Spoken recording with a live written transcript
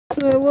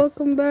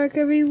Welcome back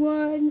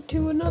everyone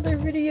to another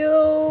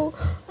video.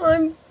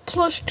 I'm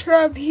Plush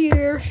Trap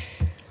here,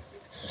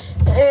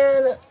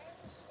 and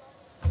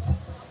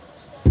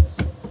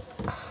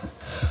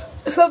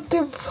sub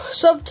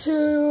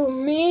to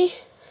me,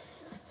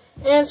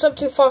 and sub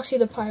to Foxy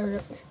the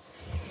Pirate.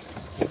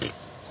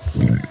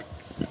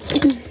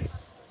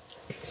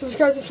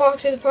 Subscribe to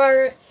Foxy the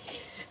Pirate,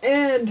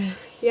 and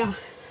yeah,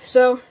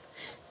 so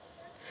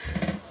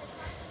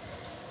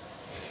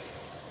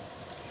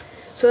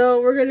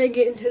we're gonna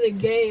get into the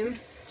game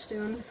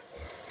soon.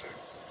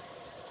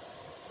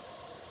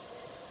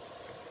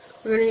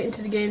 We're gonna get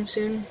into the game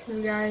soon,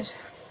 you guys.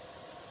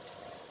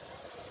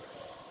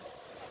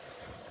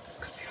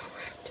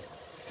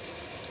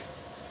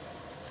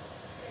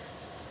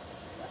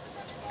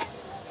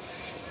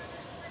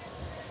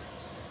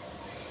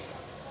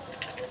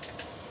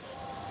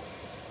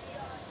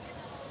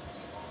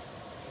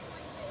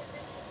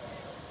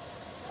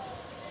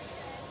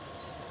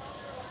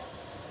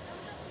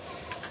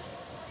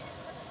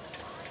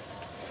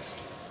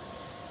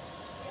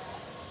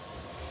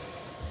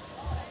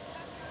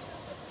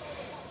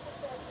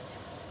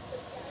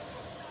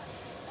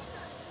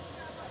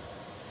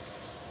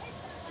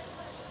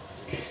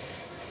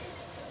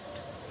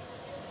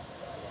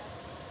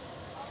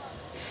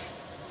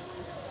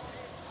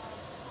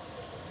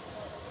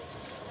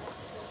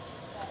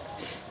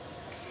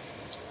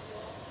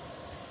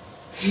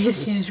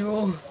 As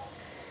usual.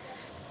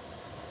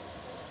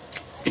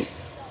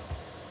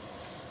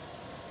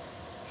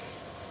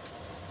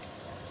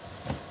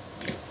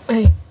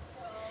 Hey,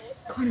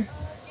 Connor.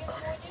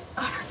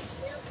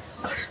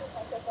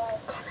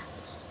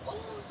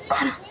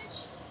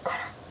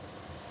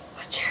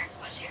 What's your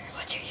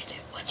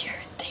YouTube? What's your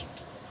thing?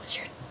 What's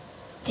your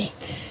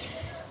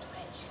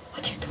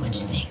Twitch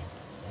thing?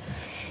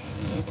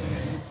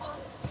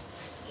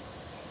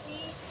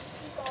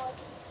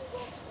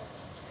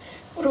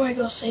 What do I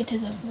go say to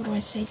them? What do I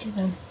say to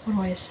them? What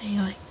do I say,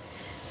 like?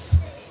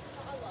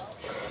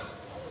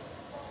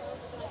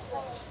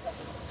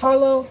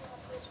 Follow.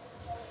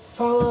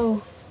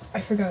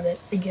 I forgot it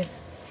again.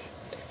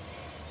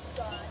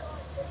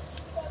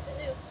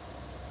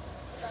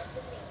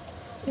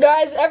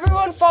 Guys,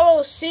 everyone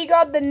follow See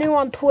God the New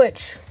on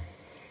Twitch.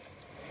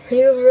 He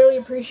would really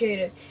appreciate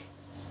it.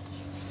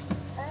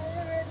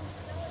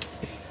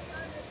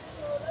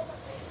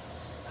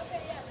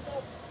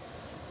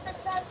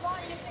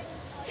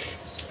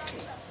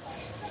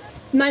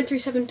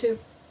 9372.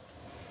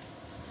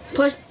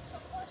 Plus.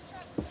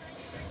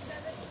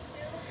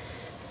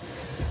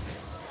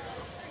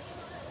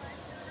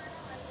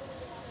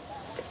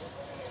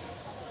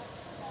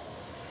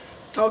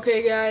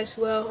 Okay, guys.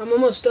 Well, I'm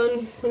almost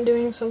done. I'm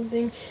doing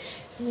something.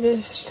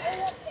 I'm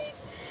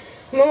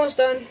almost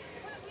done.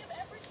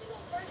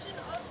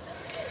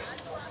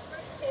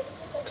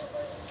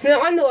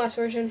 No, I'm the last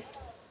version.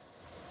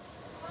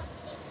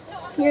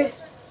 You're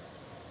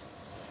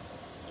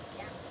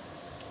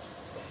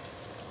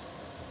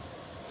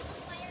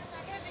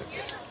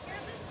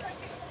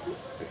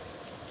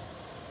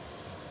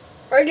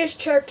I just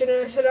checked and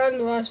I said I'm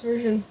the last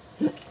version.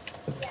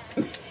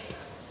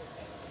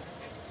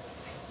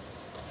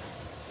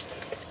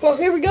 Well,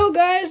 here we go,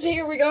 guys.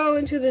 Here we go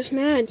into this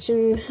match,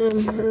 and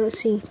let's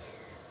see,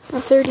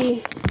 a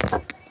 30.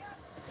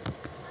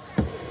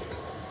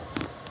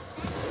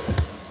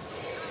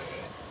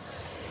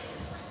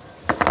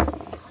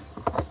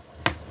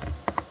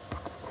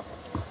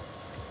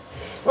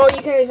 Oh,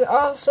 you guys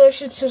also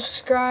should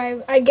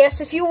subscribe, I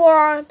guess, if you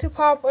want to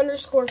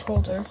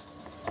pop_Coulter.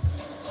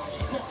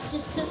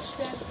 Just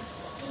subscribe.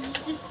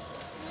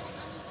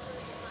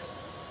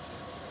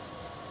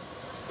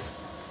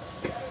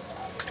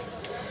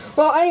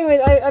 Well,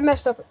 anyways, I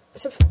messed up.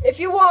 If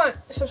you want,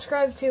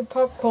 subscribe to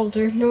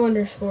PopCoulter, no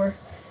underscore.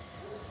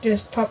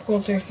 Just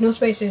PopCoulter, no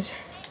spaces.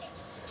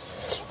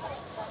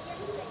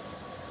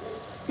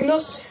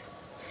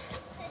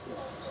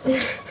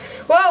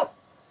 Well,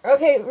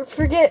 okay,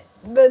 forget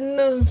the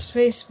no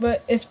space,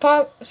 but it's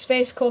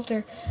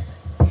PopCoulter.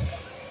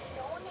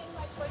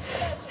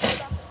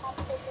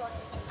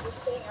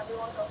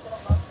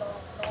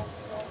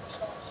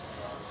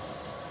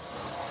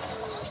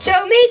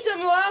 Show me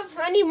some love.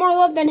 I need more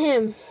love than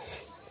him.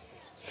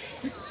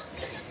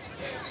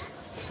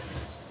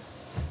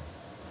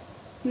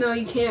 No,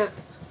 you can't.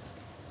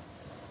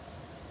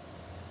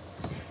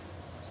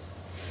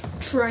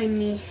 Try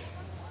me.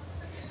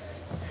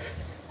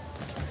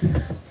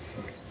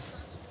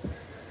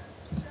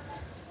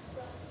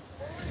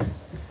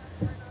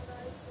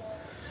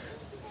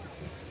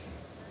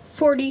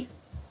 $40.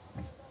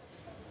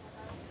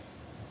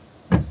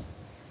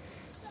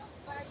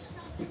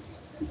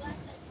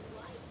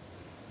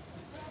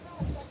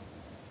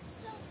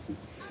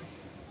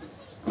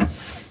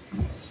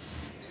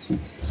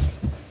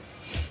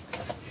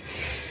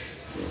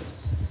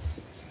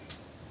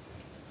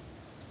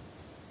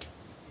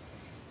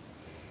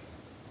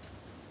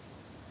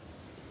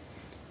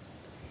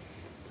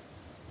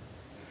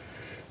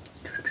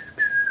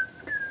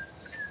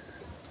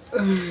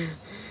 I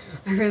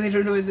really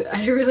don't know.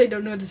 I really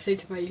don't know what to say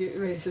to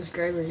my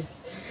subscribers.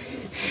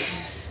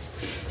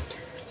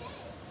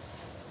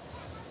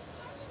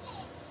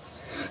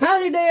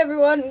 How's your day,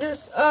 everyone?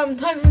 Just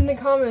type in the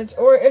comments,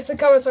 or if the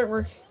comments aren't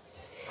working.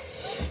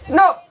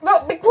 No,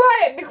 be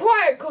quiet, be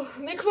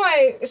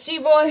quiet, see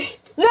boy.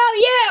 No,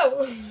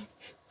 you.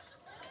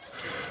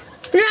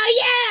 No,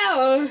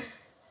 you.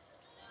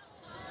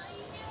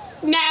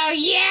 No,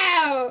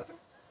 you.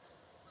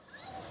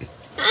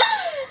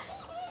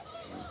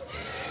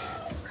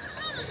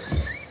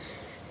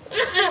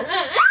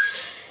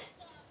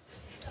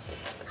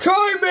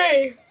 Try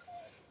me.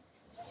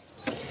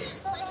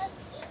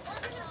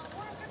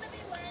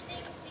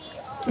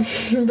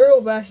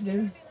 Brutal bash,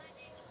 dude.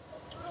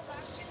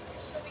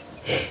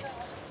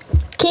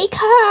 Key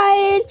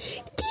card.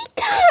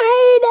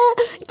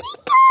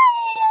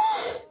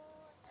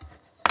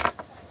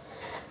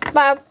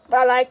 But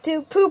I like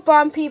to poop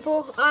on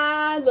people.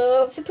 I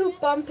love to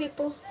poop on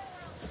people.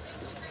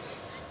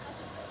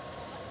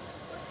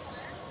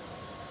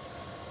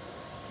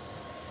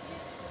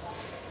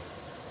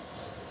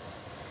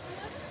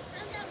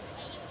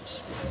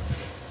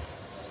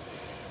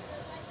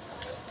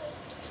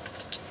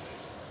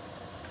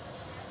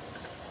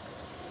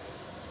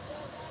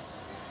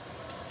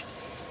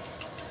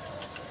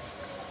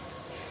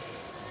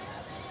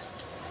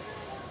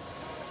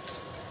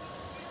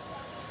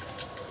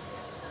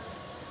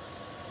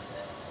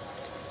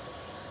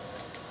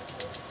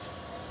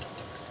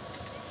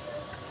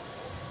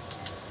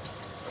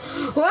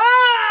 Whoa!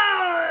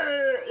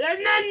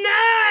 That's not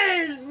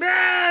nice,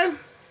 bro!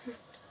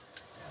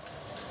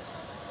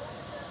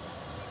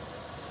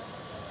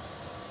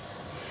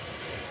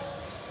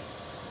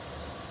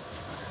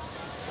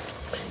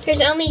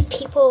 There's only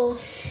people.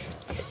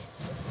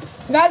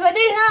 Guys, I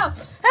need help!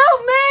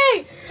 Help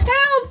me!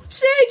 Help!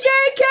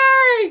 CJK!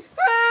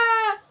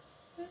 Ah!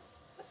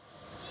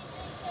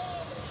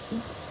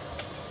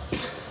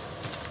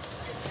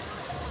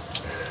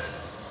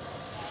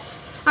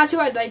 That's who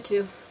I died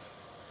to.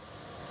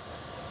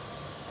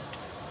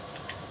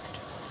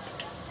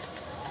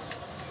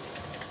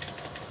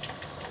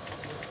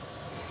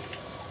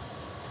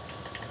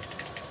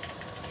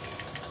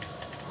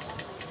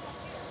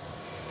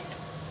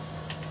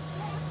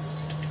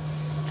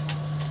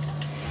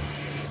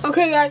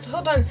 Okay, guys,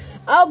 hold on.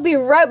 I'll be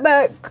right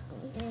back.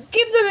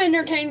 Keep them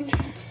entertained.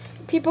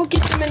 People,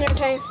 keep them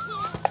entertained.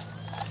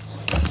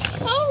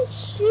 Oh,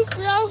 shoot,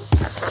 bro.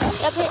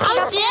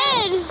 I'm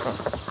dead.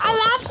 I'm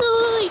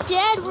absolutely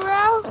dead,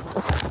 bro.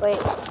 Wait.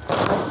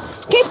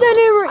 Keep them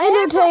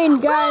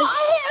entertained, guys.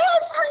 Help me.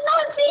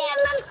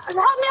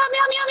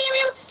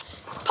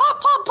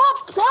 Pop.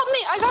 Help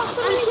me. I got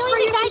somebody I'm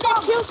killing the guy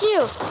that killed you.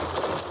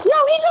 No,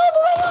 he's all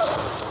the way up.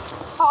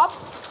 Pop,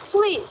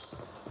 please.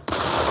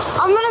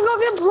 I'm gonna go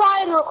get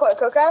Brian real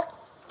quick, okay?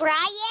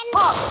 Brian?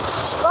 Pop,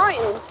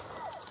 Brian.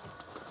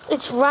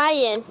 It's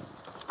Ryan.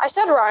 I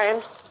said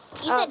Ryan.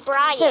 You said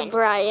Brian. You said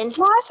Brian.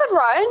 No, I said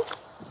Ryan.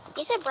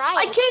 You said Brian.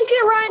 I can't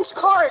get Ryan's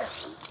card.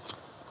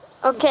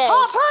 Okay.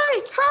 Pop,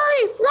 hurry,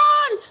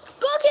 run!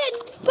 Book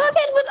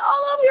it with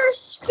all of your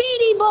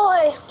speedy,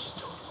 boy.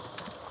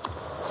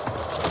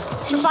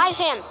 Revive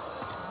him.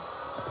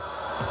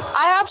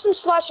 I have some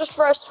splashes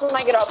for us when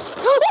I get up.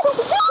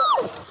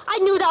 I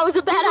knew that was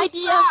a bad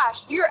idea.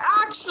 Trash. You're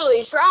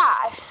actually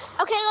trash.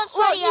 Okay, let's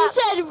Well, ready up. you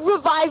said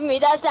revive me.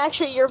 That's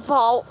actually your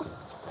fault.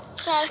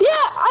 Yeah,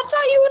 I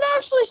thought you would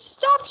actually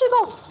stop to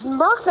go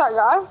murk that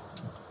guy.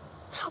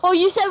 Oh,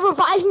 you said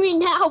revive me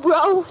now,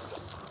 bro.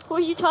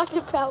 What are you talking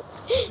about?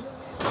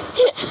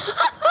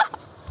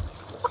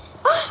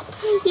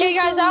 Okay,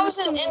 guys, that was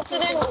an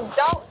incident.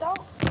 Don't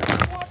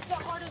watch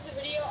that part of the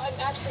video. I'm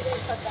actually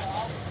gonna cut that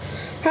off.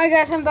 Hi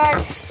guys, I'm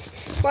back.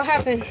 What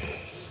happened?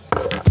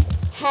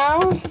 How?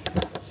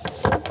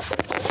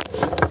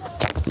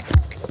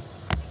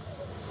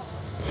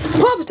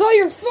 Pop, it's all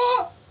your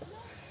fault!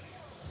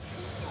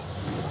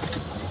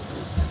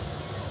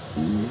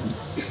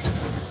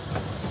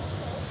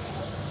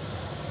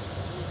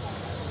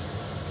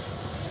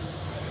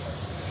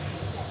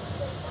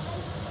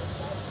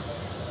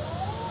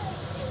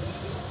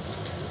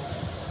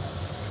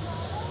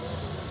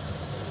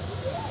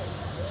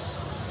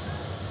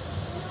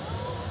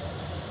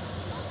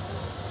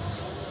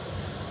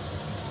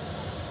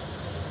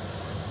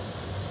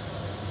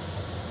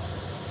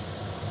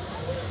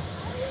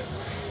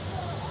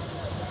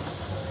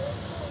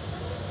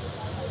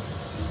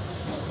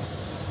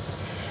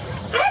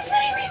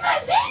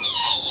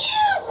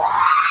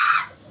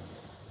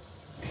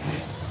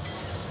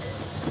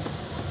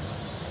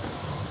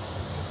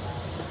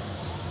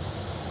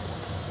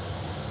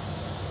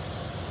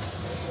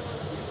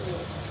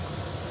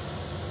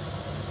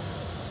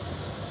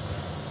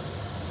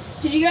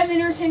 Did you guys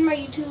entertain my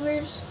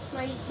YouTubers,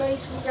 my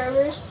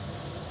subscribers?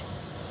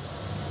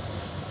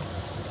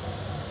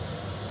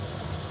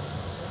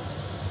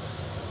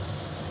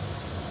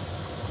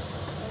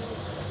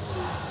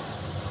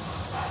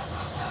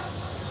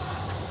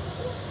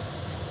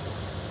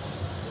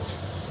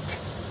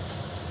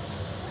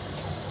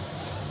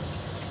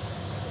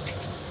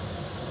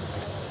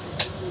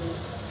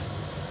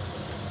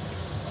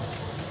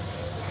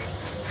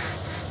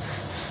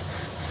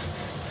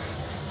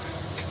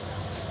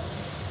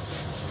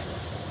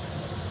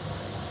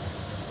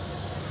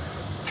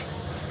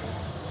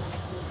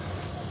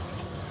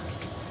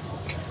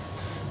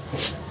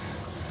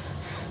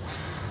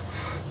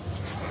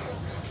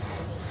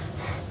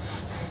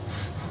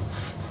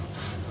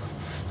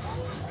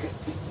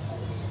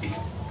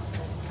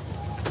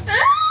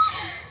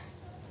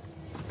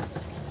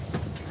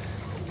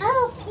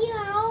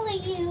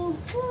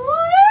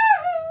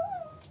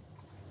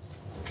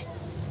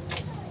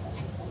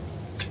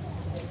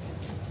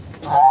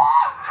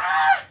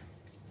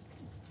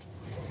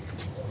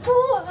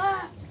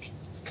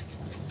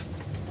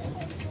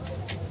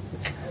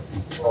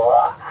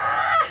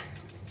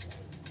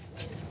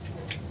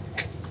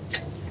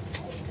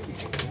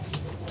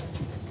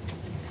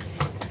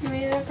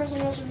 Maybe that person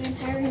must have been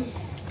hairy.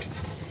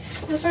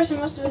 That person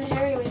must have been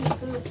hairy when he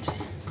pooped.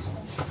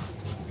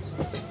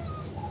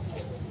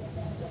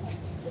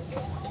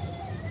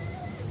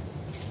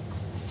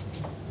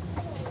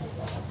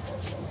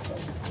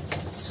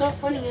 It's so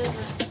funny,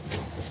 isn't it?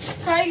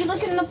 How are you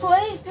looking in the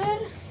plate?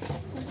 Good?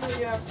 Let's move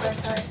you out that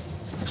side.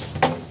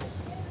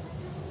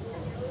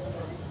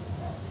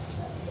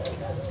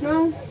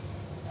 No?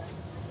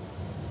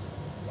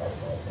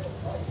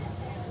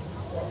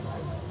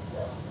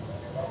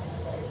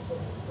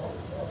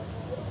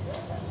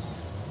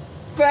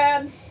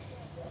 Bad.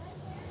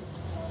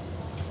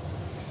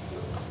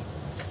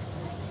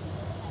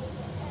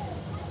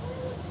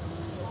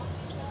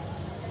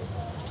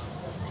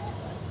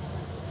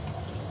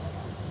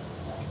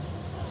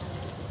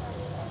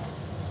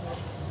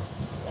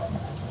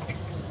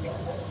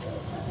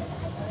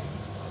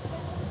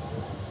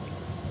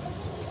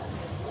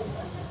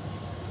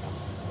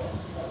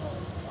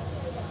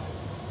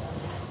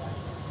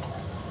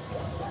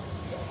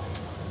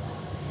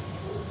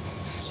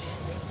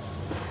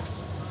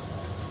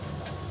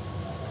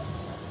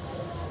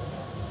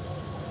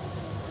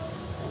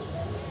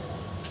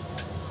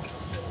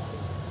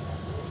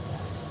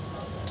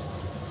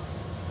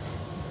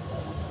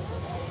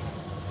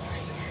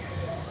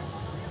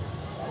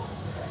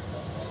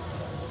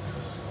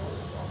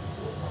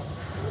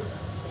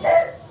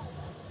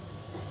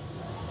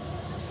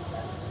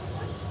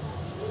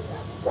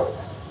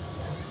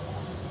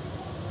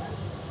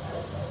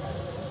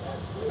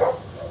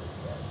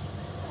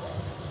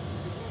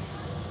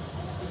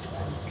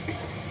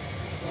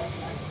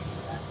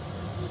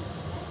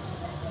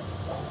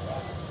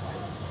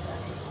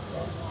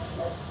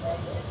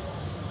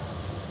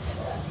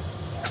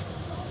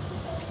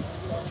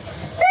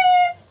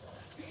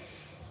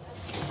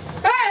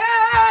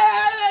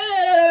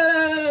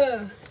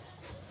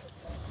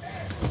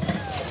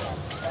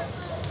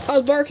 I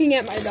was barking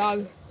at my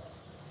dog.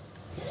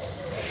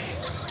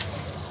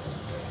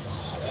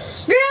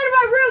 Get out of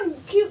my room,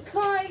 cute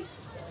Kai.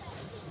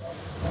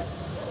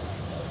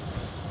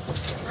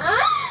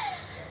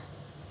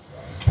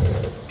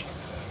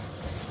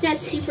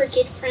 That's super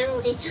kid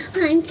friendly.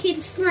 I'm kid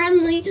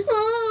friendly.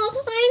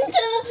 Oh,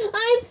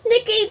 I'm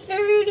Nikki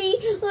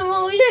 30. I'm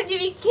always have to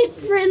be kid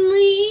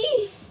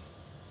friendly.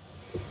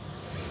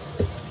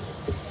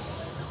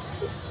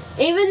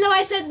 Even though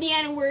I said the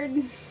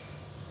N-word.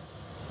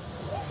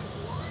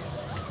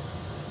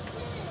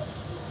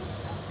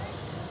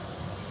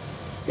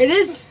 It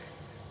is.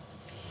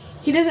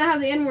 He doesn't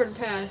have the N-word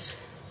pass.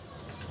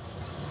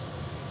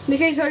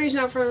 Nikki 30 is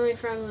not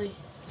friendly.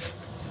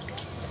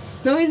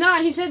 No, he's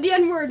not. He said the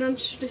N-word.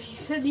 He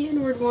said the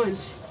N-word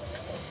once.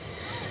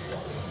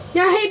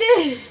 Yeah, he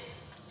did.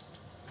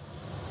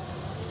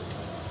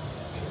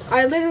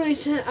 I literally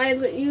said.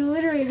 You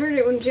literally heard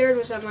it when Jared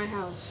was at my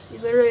house. You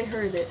literally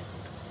heard it.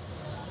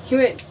 He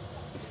went.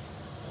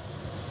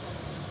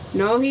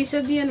 No, he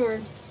said the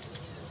N-word.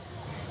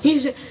 He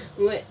said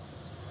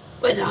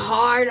with a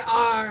hard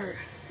R.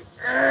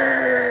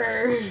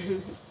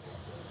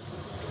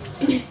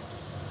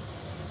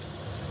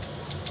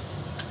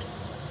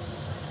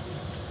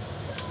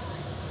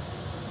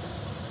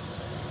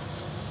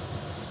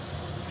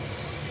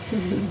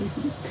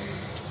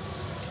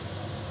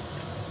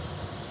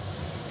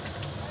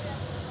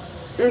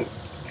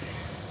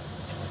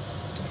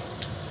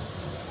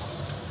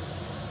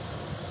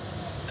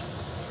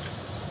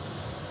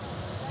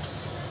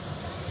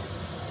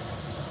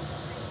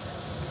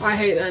 I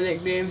hate that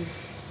nickname.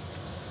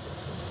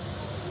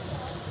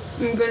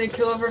 I'm gonna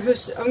kill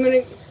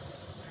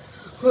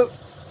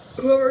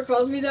whoever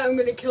calls me that, I'm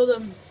gonna kill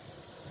them.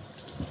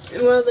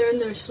 And while they're in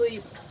their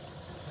sleep.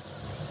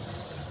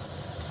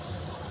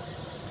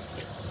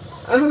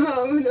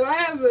 Do I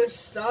have a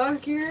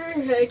stalker?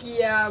 Heck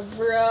yeah,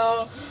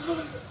 bro.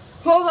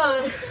 Hold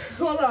on.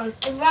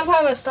 If I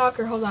have a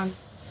stalker, hold on.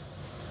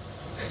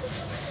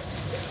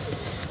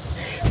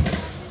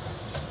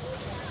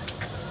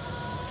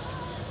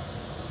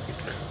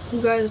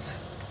 You guys,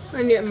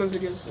 I need to get my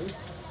videos in.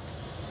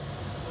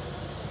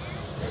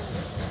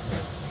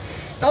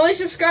 Only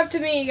subscribe to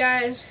me,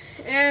 guys,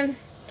 and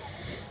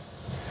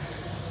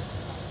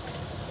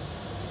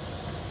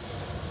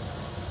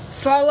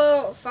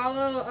follow,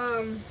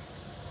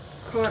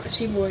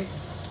 C-Boy.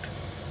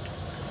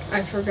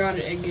 I forgot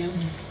it again.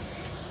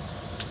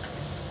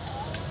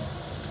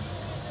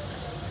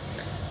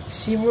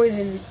 C-Boy,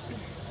 then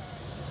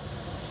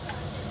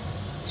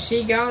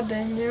C-God,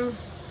 then new.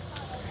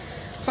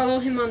 Follow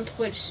him on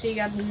Twitch,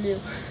 C-God, the new.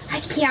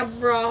 Heck yeah,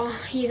 bro.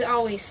 He's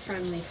always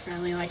friendly,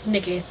 like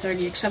Nikki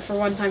 30, except for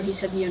one time he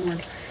said the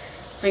N-word.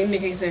 Like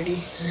Nikki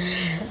 30.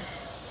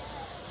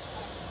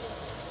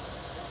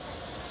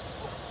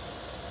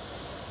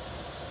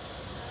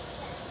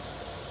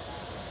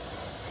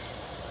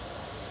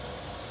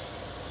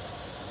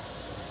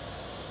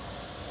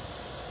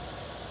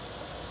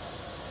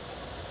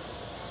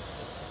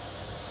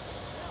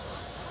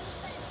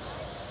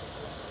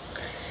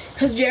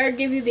 Because Jared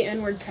gave you the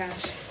N-word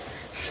pass.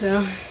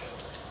 So,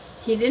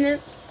 he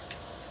didn't.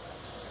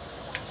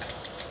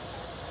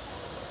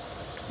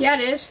 Yeah,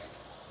 it is.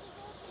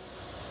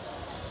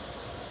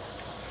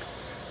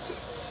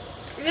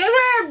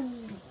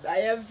 I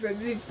am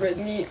friendly.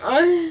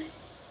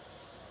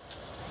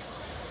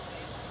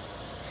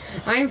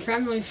 I'm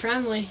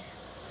friendly.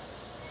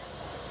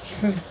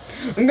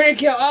 I'm gonna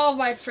kill all of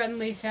my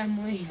friendly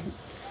family.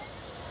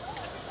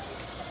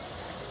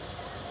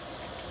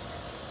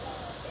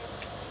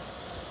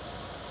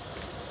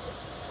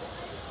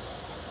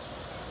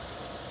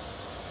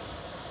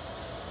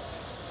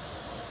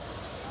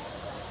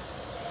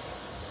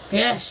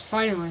 Yes,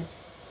 finally.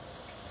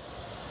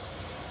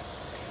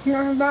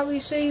 You're about to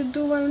say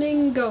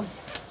Duolingo.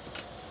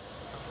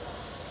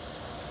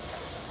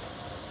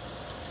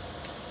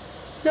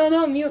 No,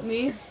 don't mute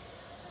me.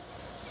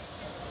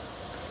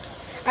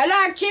 I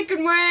like chicken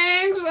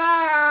wings.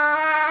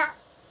 I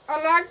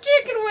like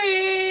chicken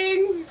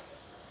wings.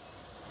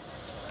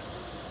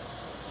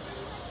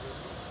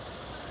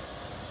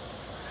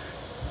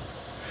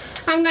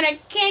 I'm gonna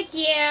kick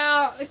you.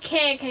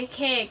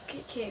 Kick.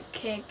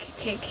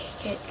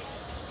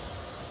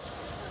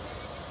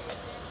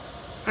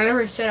 I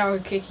never said I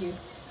would kick you.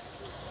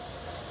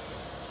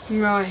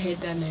 No, I hate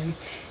that name.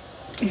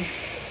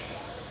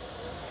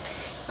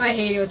 I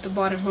hate it with the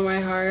bottom of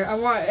my heart. I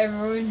want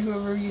everyone,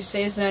 whoever you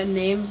says that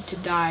name, to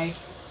die.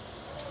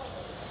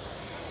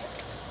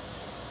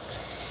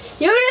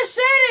 You just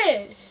said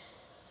it!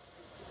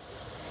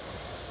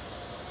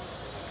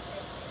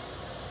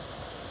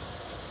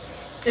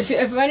 If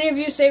any of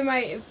you say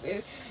my...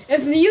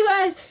 If you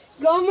guys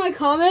go in my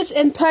comments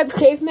and type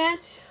caveman,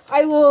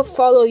 I will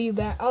follow you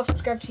back. I'll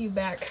subscribe to you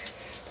back.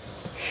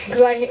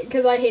 Cause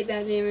I hate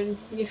that name, and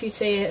if you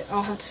say it,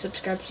 I'll have to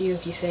subscribe to you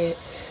if you say it.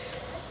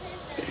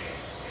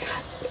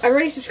 I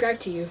already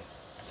subscribed to you.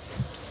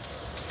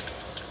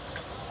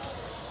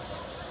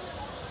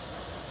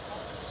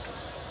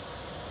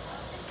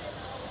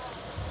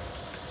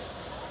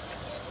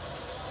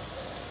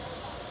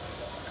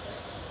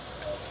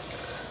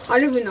 I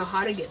don't even know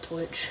how to get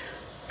Twitch.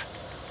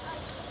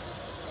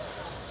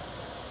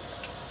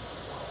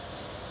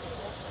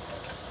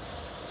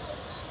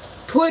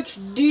 Twitch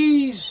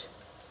D's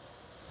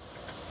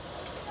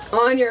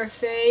on your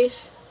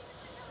face.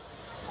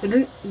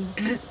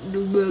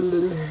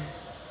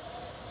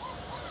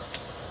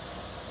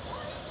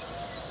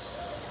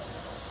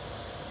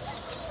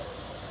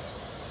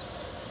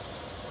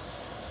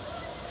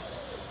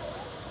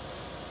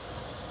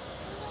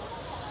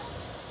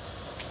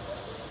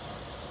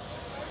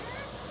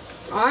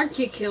 I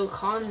could kill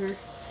Connor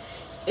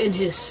in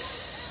his...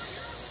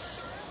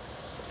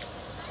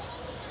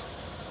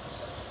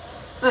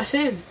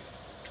 same.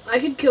 I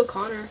could kill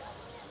Connor.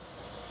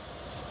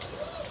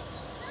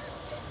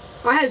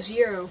 I have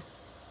 0.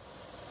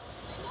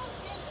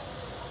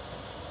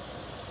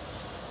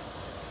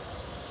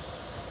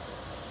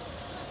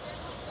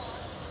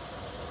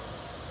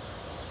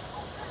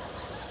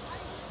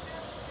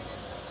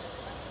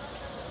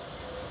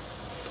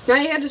 Now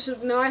you have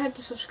to. Now I have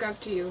to subscribe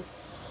to you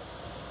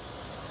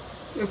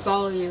and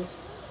follow you,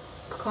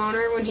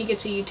 Connor, when he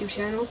gets a YouTube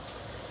channel.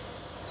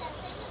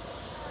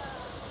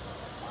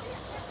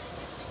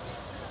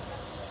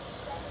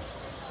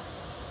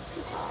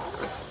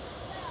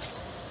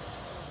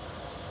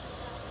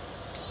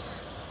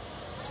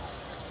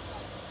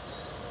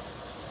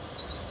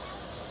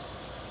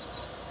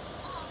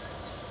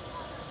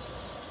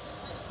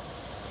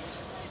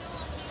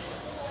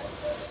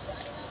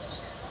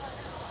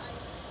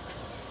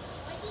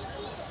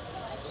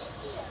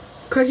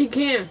 Cause you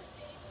can.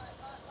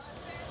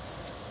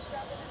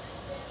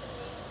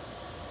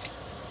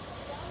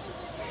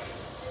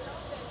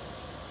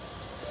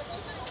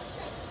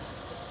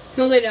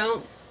 No, they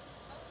don't.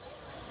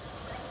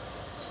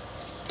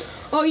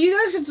 Oh, you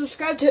guys can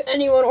subscribe to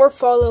anyone or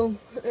follow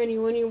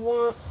anyone you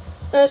want.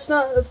 That's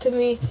not up to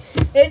me.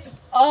 It's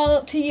all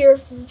up to your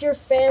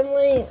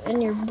family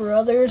and your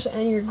brothers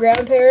and your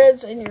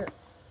grandparents and your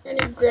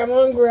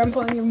grandma and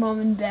grandpa and your mom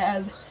and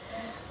dad.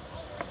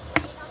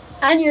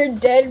 And your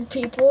dead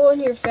people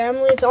and your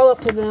family, it's all up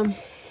to them.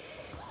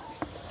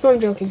 No, I'm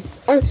joking.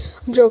 I'm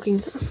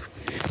joking.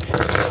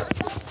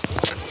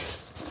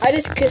 I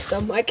just kissed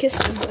him. I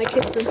kissed him.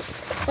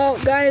 Well,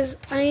 guys,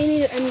 I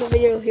need to end the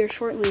video here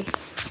shortly.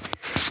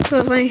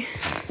 Bye-bye.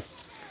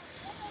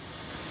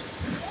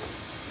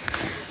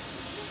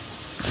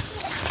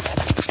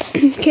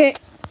 Okay.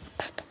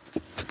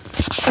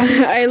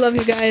 I love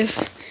you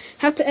guys.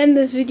 Have to end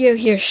this video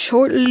here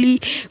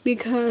shortly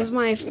because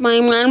my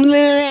mom.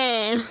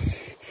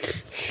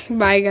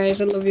 Bye, guys.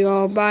 I love you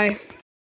all. Bye.